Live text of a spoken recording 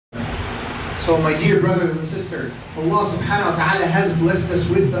So my dear brothers and sisters, Allah subhanahu wa ta'ala has blessed us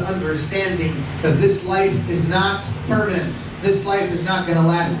with the understanding that this life is not permanent. This life is not going to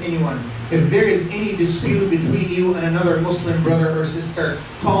last anyone. If there is any dispute between you and another Muslim brother or sister,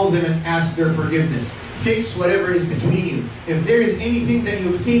 call them and ask their forgiveness. Fix whatever is between you. If there is anything that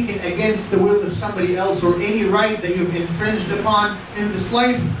you've taken against the will of somebody else or any right that you've infringed upon in this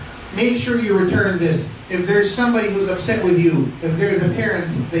life, make sure you return this. If there's somebody who's upset with you, if there's a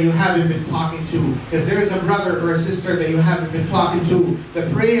parent that you haven't been talking to, if there's a brother or a sister that you haven't been talking to, the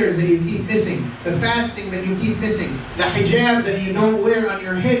prayers that you keep missing, the fasting that you keep missing, the hijab that you don't wear on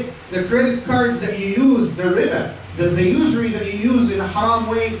your head, the credit cards that you use, the riba, the usury that you use in a haram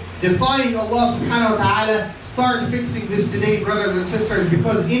way, defying Allah subhanahu wa ta'ala, start fixing this today, brothers and sisters,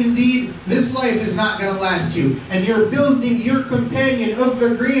 because indeed this life is not going to last you. And you're building your companion of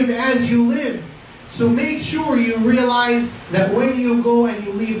the grave as you live. So make sure you realize that when you go and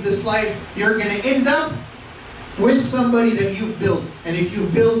you leave this life, you're going to end up with somebody that you've built. And if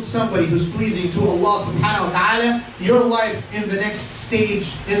you've built somebody who's pleasing to Allah subhanahu wa ta'ala, your life in the next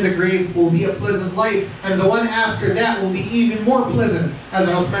stage in the grave will be a pleasant life, and the one after that will be even more pleasant, as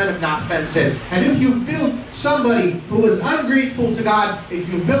Uthman ibn Affan said. And if you've built somebody who is ungrateful to God,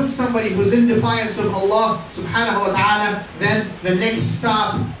 if you've built somebody who's in defiance of Allah subhanahu wa ta'ala, then the next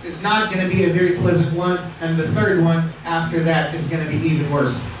stop is not going to be a very pleasant one, and the third one after that is going to be even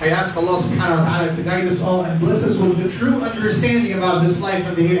worse. I ask Allah subhanahu wa ta'ala to guide us all and bless us with the true understanding about this life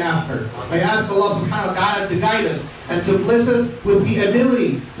and the hereafter. I ask Allah subhanahu wa ta'ala to guide us and to bless us with the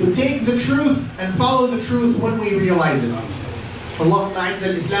ability to take the truth and follow the truth when we realize it. اللهم أعز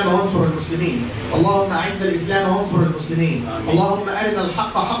الإسلام وانصر المسلمين. اللهم أعز الإسلام وانصر المسلمين. اللهم أرنا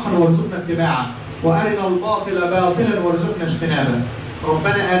الحق حقا وارزقنا اتباعه، وأرنا الباطل باطلا وارزقنا اجتنابه.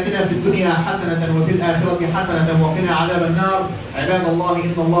 ربنا آتنا في الدنيا حسنة وفي الآخرة حسنة وقنا عذاب النار. عباد الله،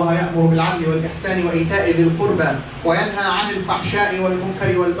 إن الله يأمر بالعدل والإحسان وإيتاء ذي القربى وينهى عن الفحشاء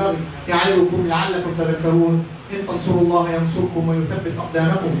والمنكر والبغي يعظكم لعلكم تذكرون. إن تنصروا الله ينصركم ويثبت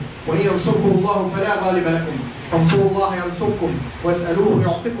أقدامكم، وإن ينصركم الله فلا غالب لكم. فانصروا الله ينصركم واسألوه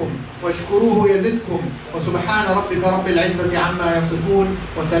يعطكم واشكروه يزدكم. وسبحان ربك رب العزة عما يصفون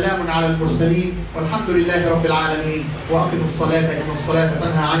وسلام على المرسلين والحمد لله رب العالمين. وأقم الصلاة إن الصلاة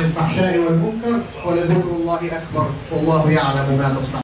تنهى عن الفحشاء والمنكر ولذكر الله أكبر والله يعلم ما تصنعون.